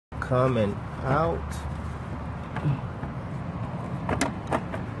coming out.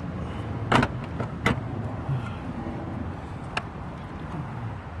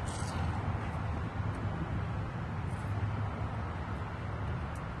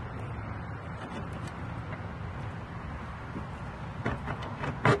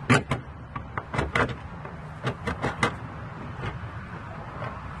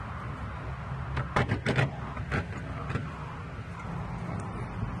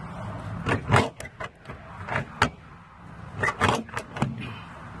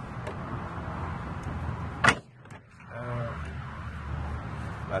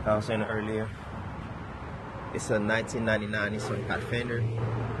 Like I was saying earlier, it's a 1999 Nissan Pathfinder.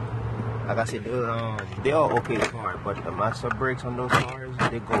 Like I said, they are okay cars, but the master brakes on those cars,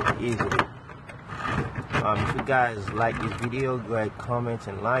 they go easily. If you guys like this video, go ahead, comment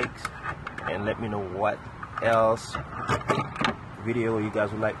and likes, and let me know what else video you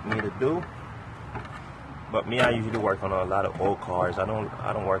guys would like me to do. But me, I usually work on a lot of old cars. I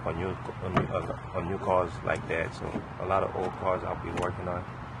don't work on new cars like that. So a lot of old cars I'll be working on.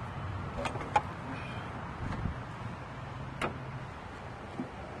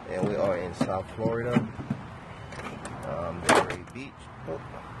 And we are in South Florida, Delray Beach. Oh.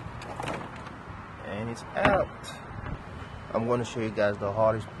 And it's out. I'm going to show you guys the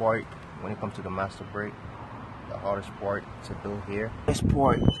hardest part when it comes to the master brake. The hardest part to do here. This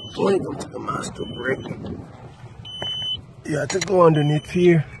part, when it comes to the master brake, you have to go underneath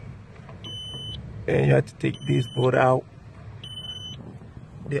here, and you have to take this bolt out.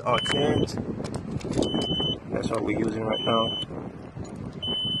 They are 10s. That's what we're using right now.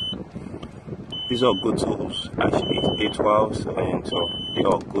 These are good tools. Actually, it's A12s, and so they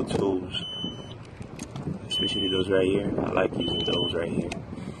are good tools. Especially those right here. I like using those right here.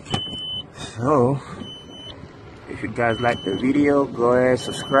 So, if you guys like the video, go ahead,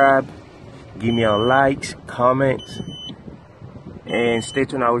 subscribe, give me a like, comment, and stay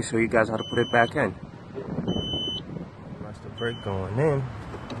tuned. I will show you guys how to put it back in. Master brake going in.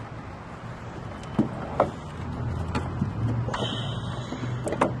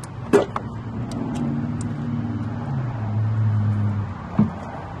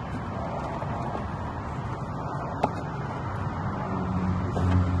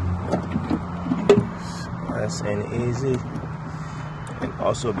 Nice and easy. And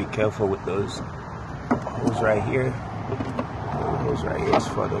also be careful with those holes right here. Those right here is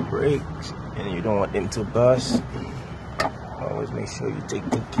for the brakes, and you don't want them to bust. Always make sure you take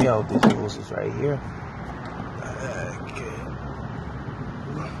good care of these hoses right here. Okay.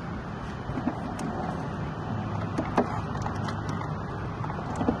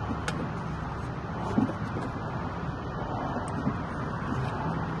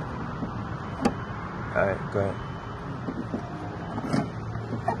 Alright, go ahead.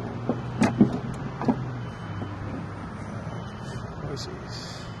 What's this?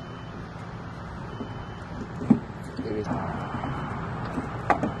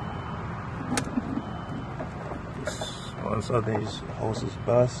 Once all these hoses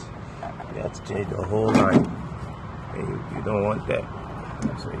bust, you have to change the whole line. And you don't want that.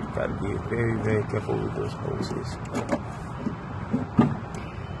 So you gotta be very, very careful with those hoses.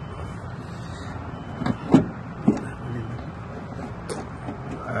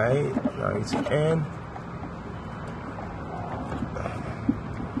 Alright, now it's in.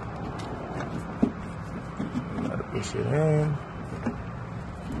 Gotta push it in.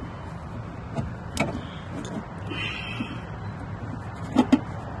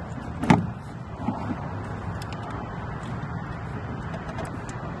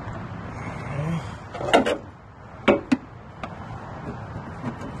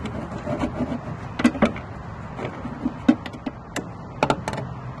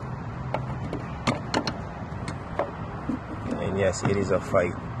 And yes, it is a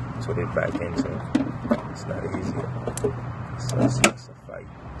fight to get back in, so it's not easy. So it's a fight.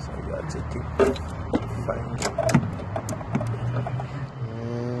 So you gotta take it. Fight.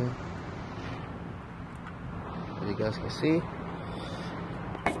 And as you guys can see,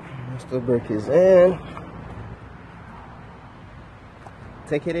 master brake is in.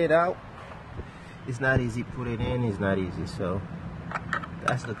 Taking it out, it's not easy. Put it in, it's not easy. So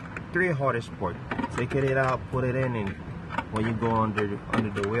that's the 3 hardest part. Taking it out, put it in, and when you go under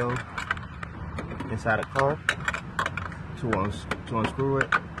the wheel inside the car to unscrew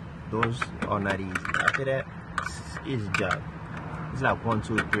it, those are not easy. After that, it's a job. It's like 1,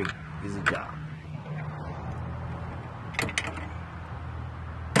 2, 3. It's a job.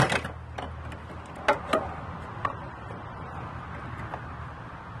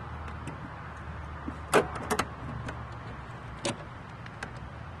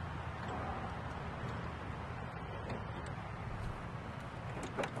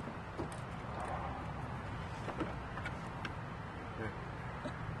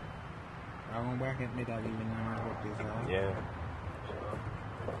 Ako bakit may tali na naman ako dito. Yeah.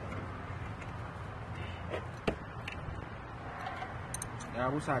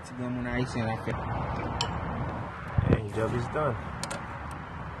 Ako sa tignan mo na isin na fit. Hey, job is done.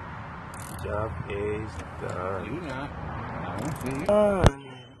 Job is done. You not. I don't see you.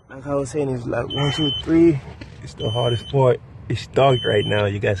 Like I was saying, it's like 1, 2, 3. It's the hardest part. It's dark right now.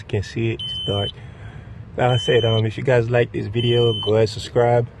 You guys can see it. It's dark. Like I said, if you guys like this video, go ahead,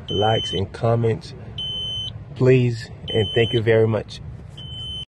 subscribe, likes, and comments, please, and thank you very much.